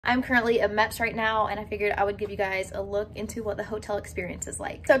I'm currently at MEPS right now, and I figured I would give you guys a look into what the hotel experience is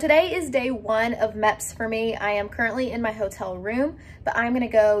like. So today is day 1 of MEPS for me. I am currently in my hotel room, but I'm gonna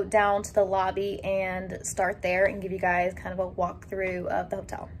go down to the lobby and start there and give you guys kind of a walkthrough of the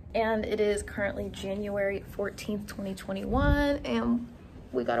hotel. And it is currently January 14th, 2021, and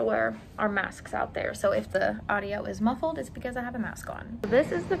we gotta wear our masks out there. So if the audio is muffled, it's because I have a mask on. This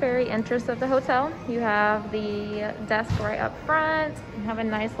is the very entrance of the hotel. You have the desk right up front. You have a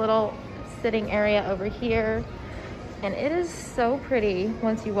nice little sitting area over here. And it is so pretty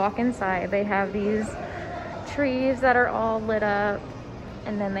once you walk inside. They have these trees that are all lit up.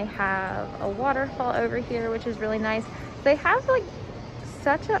 And then they have a waterfall over here, which is really nice. They have like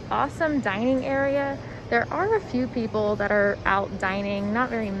such an awesome dining area. There are a few people that are out dining, not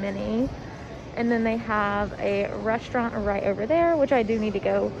very many. And then they have a restaurant right over there, which I do need to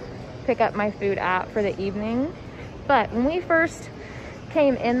go pick up my food at for the evening. But when we first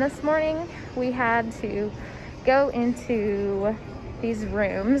came in this morning, we had to go into these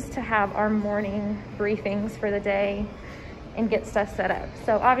rooms to have our morning briefings for the day and get stuff set up.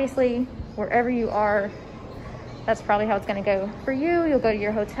 So obviously, wherever you are, that's probably how it's gonna go for you. You'll go to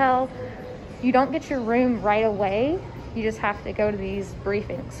your hotel. You don't get your room right away. You just have to go to these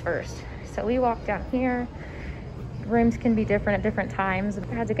briefings first. So we walked down here. Rooms can be different at different times.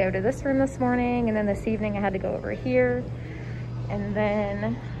 I had to go to this room this morning, and then this evening I had to go over here. And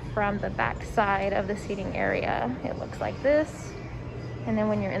then from the back side of the seating area, it looks like this. And then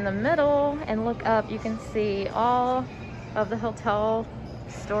when you're in the middle and look up, you can see all of the hotel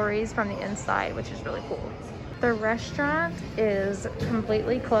stories from the inside, which is really cool. The restaurant is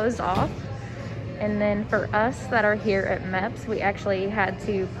completely closed off. And then for us that are here at MEPS, we actually had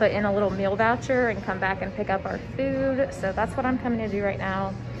to put in a little meal voucher and come back and pick up our food. So that's what I'm coming to do right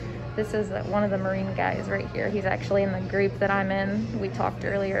now. This is one of the Marine guys right here. He's actually in the group that I'm in. We talked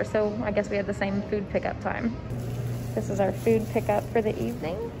earlier, so I guess we had the same food pickup time. This is our food pickup for the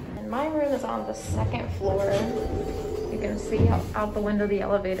evening. And my room is on the 2nd floor. You can see out the window the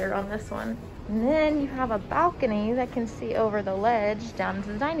elevator on this one. And then you have a balcony that can see over the ledge down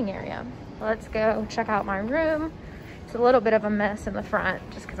to the dining area. Let's go check out my room. It's a little bit of a mess in the front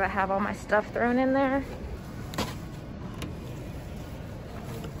just because I have all my stuff thrown in there.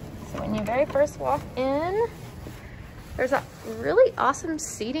 So when you very first walk in, there's a really awesome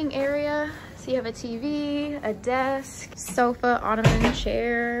seating area. So you have a TV, a desk, sofa, ottoman,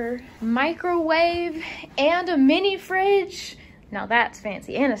 chair, microwave, and a mini fridge. Now that's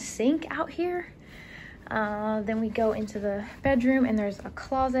fancy. And a sink out here. Then we go into the bedroom, and there's a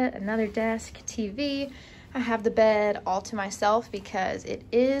closet, another desk, TV. I have the bed all to myself because it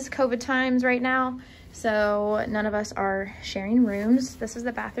is COVID times right now. So none of us are sharing rooms. This is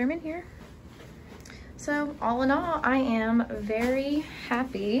the bathroom in here. So all in all, I am very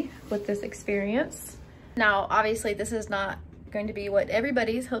happy with this experience. Now, obviously this is not going to be what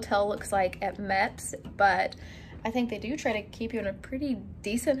everybody's hotel looks like at MEPS, but I think they do try to keep you in a pretty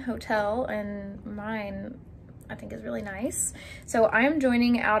decent hotel, and mine I think is really nice. So I am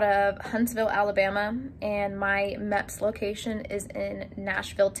joining out of Huntsville, Alabama, and my MEPS location is in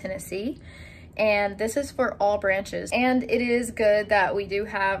Nashville, Tennessee. And this is for all branches. And it is good that we do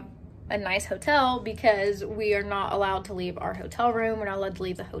have a nice hotel because we are not allowed to leave our hotel room. We're not allowed to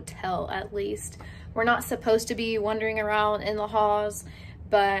leave the hotel, at least. We're not supposed to be wandering around in the halls,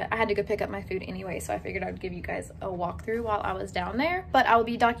 but I had to go pick up my food anyway, so I figured I'd give you guys a walkthrough while I was down there. But I will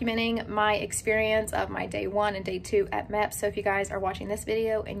be documenting my experience of my day 1 and day 2 at MEPS, so if you guys are watching this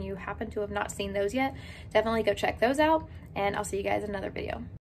video and you happen to have not seen those yet, definitely go check those out, and I'll see you guys in another video.